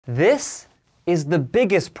This is the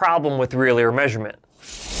biggest problem with real ear measurement.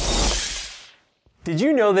 Did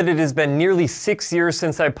you know that it has been nearly 6 years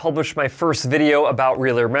since I published my first video about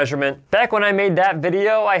real ear measurement? Back when I made that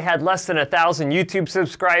video, I had less than 1,000 YouTube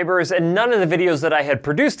subscribers, and none of the videos that I had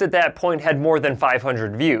produced at that point had more than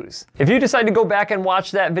 500 views. If you decide to go back and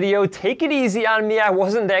watch that video, take it easy on me. I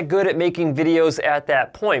wasn't that good at making videos at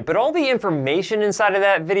that point, but all the information inside of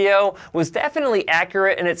that video was definitely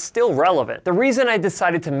accurate and it's still relevant. The reason I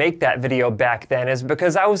decided to make that video back then is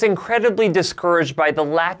because I was incredibly discouraged by the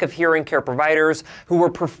lack of hearing care providers who were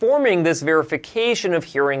performing this verification of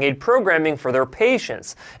hearing aid programming for their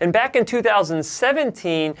patients. And back in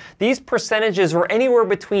 2017, these percentages were anywhere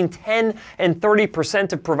between 10 and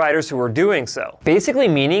 30% of providers who were doing so. Basically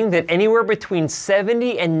meaning that anywhere between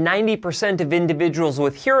 70 and 90% of individuals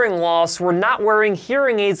with hearing loss were not wearing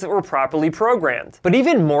hearing aids that were properly programmed. But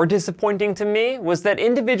even more disappointing to me was that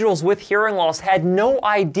individuals with hearing loss had no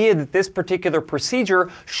idea that this particular procedure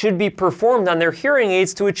should be performed on their hearing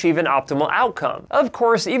aids to achieve an optimal outcome. Of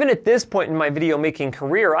course, even at this point in my video making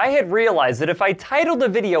career, I had realized that if I titled a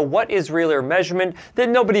video, "What is real ear measurement?" that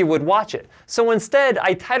nobody would watch it. So instead,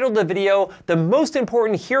 I titled the video, "The most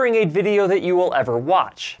important hearing aid video that you will ever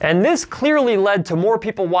watch." And this clearly led to more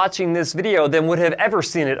people watching this video than would have ever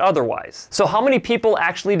seen it otherwise. So how many people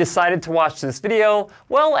actually decided to watch this video?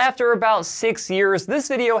 Well, after about 6 years, this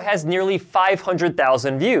video has nearly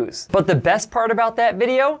 500,000 views. But the best part about that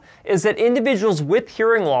video is that individuals with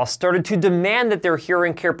hearing loss started to demand that their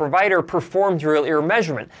hearing care provider performed real ear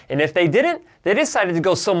measurement. And if they didn't, they decided to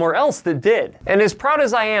go somewhere else that did. And as proud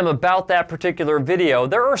as I am about that particular video,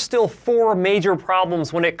 there are still 4 major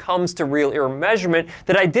problems when it comes to real ear measurement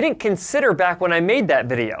that I didn't consider back when I made that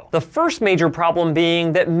video. The first major problem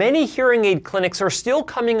being that many hearing aid clinics are still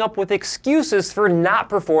coming up with excuses for not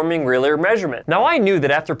performing real ear measurement. Now, I knew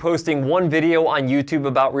that after posting one video on YouTube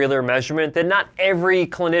about real ear measurement that not every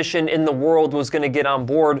clinician in the world was going to get on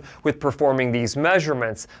board with performing these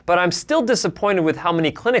measurements, but I'm still disappointed with how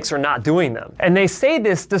many clinics are not doing them. And they say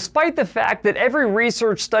this despite the fact that every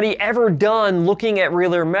research study ever done looking at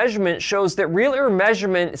real ear measurement shows that real ear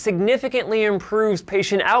measurement significantly improves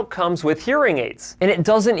patient outcomes with hearing aids. And it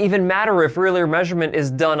doesn't even matter if real ear measurement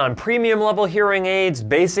is done on premium level hearing aids,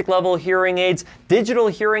 basic level hearing aids, digital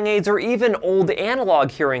hearing aids, or even old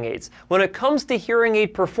analog hearing aids. When it comes to hearing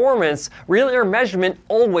aid performance, real ear measurement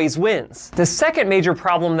always wins. The second major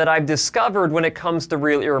problem that I've discovered when it comes to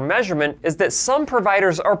real ear measurement is that some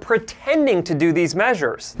providers are pretending to do these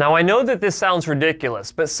measures. Now, I know that this sounds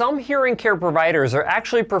ridiculous, but some hearing care providers are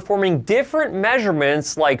actually performing different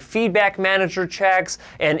measurements like feedback manager checks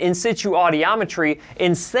and in situ audiometry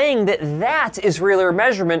and saying that that is real ear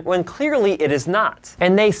measurement when clearly it is not.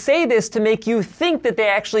 And they say this to make you think that they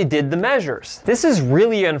actually did the measures. This is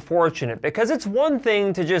really unfortunate because it's one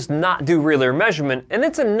thing to just not do real ear measurement, and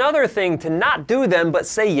it's another thing to not do them but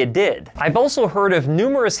say you did. I've also heard of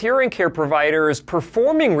numerous hearing care providers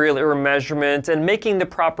performing real ear measurement and making the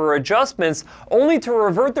proper adjustments only to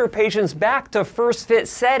revert their patients back to first fit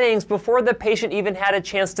settings before the patient even had a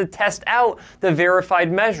chance to test out the verified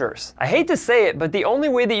measures. I hate to say it, but the only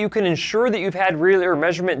way that you can ensure that you've had real ear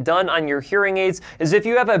measurement done on your hearing aids is if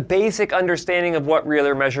you have a basic understanding of what real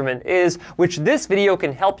ear measurement is, which this video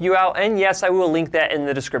can help you out, and yes, I will link that in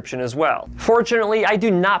the description as well. Fortunately, I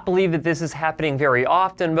do not believe that this is happening very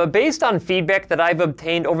often, but based on feedback that I've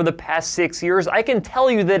obtained over the past 6 years, I can tell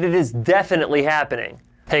you that it is definitely happening.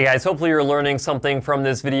 Hey guys, hopefully you're learning something from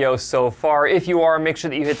this video so far. If you are, make sure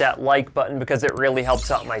that you hit that like button because it really helps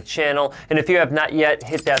out my channel. And if you have not yet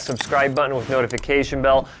hit that subscribe button with notification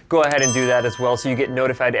bell, go ahead and do that as well so you get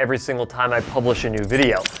notified every single time I publish a new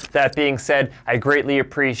video. That being said, I greatly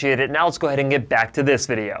appreciate it. Now let's go ahead and get back to this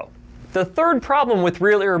video. The third problem with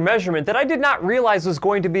real ear measurement that I did not realize was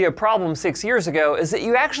going to be a problem 6 years ago is that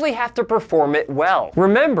you actually have to perform it well.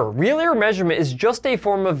 Remember, real ear measurement is just a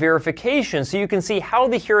form of verification so you can see how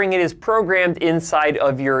the hearing aid is programmed inside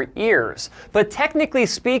of your ears. But technically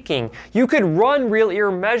speaking, you could run real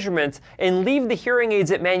ear measurements and leave the hearing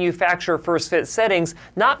aids at manufacturer first fit settings,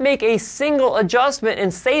 not make a single adjustment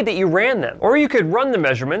and say that you ran them. Or you could run the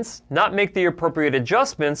measurements, not make the appropriate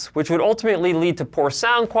adjustments, which would ultimately lead to poor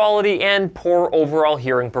sound quality and poor overall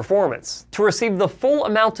hearing performance. To receive the full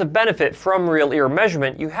amount of benefit from real ear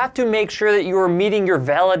measurement, you have to make sure that you are meeting your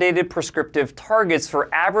validated prescriptive targets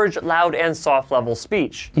for average, loud, and soft level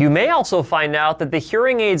speech. You may also find out that the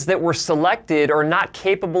hearing aids that were selected are not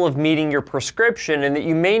capable of meeting your prescription and that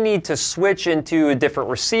you may need to switch into a different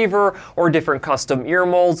receiver or different custom ear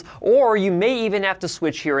molds, or you may even have to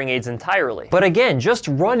switch hearing aids entirely. But again, just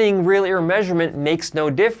running real ear measurement makes no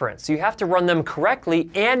difference. You have to run them correctly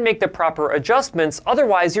and make the proper adjustments,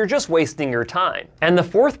 otherwise you're just wasting your time. And the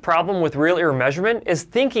fourth problem with real ear measurement is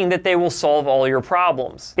thinking that they will solve all your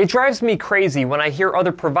problems. It drives me crazy when I hear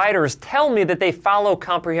other providers tell me that they follow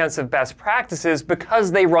comprehensive best practices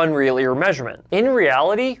because they run real ear measurement. In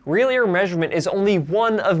reality, real ear measurement is only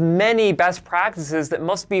one of many best practices that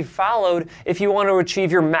must be followed if you want to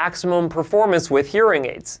achieve your maximum performance with hearing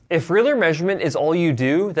aids. If real ear measurement is all you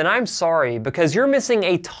do, then I'm sorry, because you're missing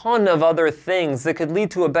a ton of other things that could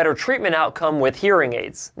lead to a better treatment outcome with hearing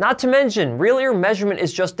aids. Not to mention, real ear measurement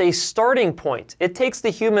is just a starting point. It takes the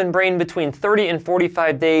human brain between 30 and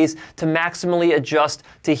 45 days to maximally adjust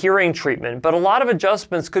to hearing treatment, but a lot of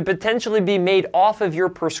adjustments could potentially be made off of your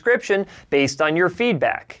prescription based on your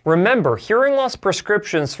feedback. Remember, hearing loss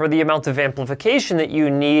prescriptions for the amount of amplification that you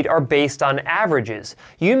need are based on averages.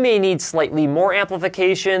 You may need slightly more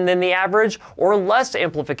amplification than the average or less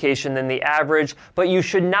amplification than the average, but you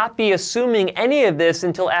should not be assuming any of this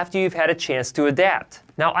until after you've had a chance to adapt.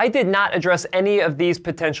 Now, I did not address any of these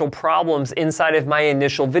potential problems inside of my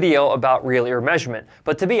initial video about real ear measurement,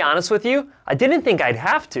 but to be honest with you, I didn't think I'd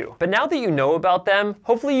have to. But now that you know about them,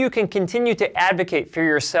 hopefully you can continue to advocate for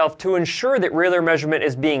yourself to ensure that real ear measurement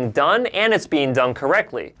is being done and it's being done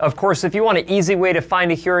correctly. Of course, if you want an easy way to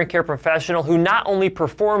find a hearing care professional who not only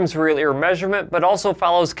performs real ear measurement, but also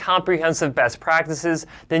follows comprehensive best practices,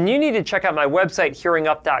 then you need to check out my website,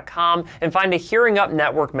 hearingup.com, and find a Hearing Up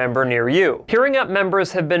Network member near you. Hearing Up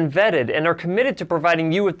members have been vetted and are committed to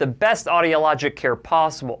providing you with the best audiologic care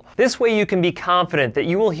possible. This way you can be confident that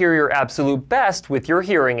you will hear your absolute best with your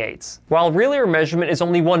hearing aids. While real ear measurement is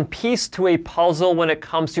only one piece to a puzzle when it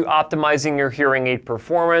comes to optimizing your hearing aid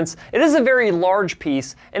performance, it is a very large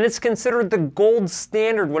piece, and it's considered the gold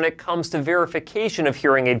standard when it comes to verification of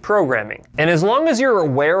hearing aid programming. And as long as you're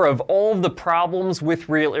aware of all of the problems with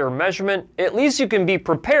real ear measurement, at least you can be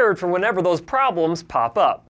prepared for whenever those problems pop up.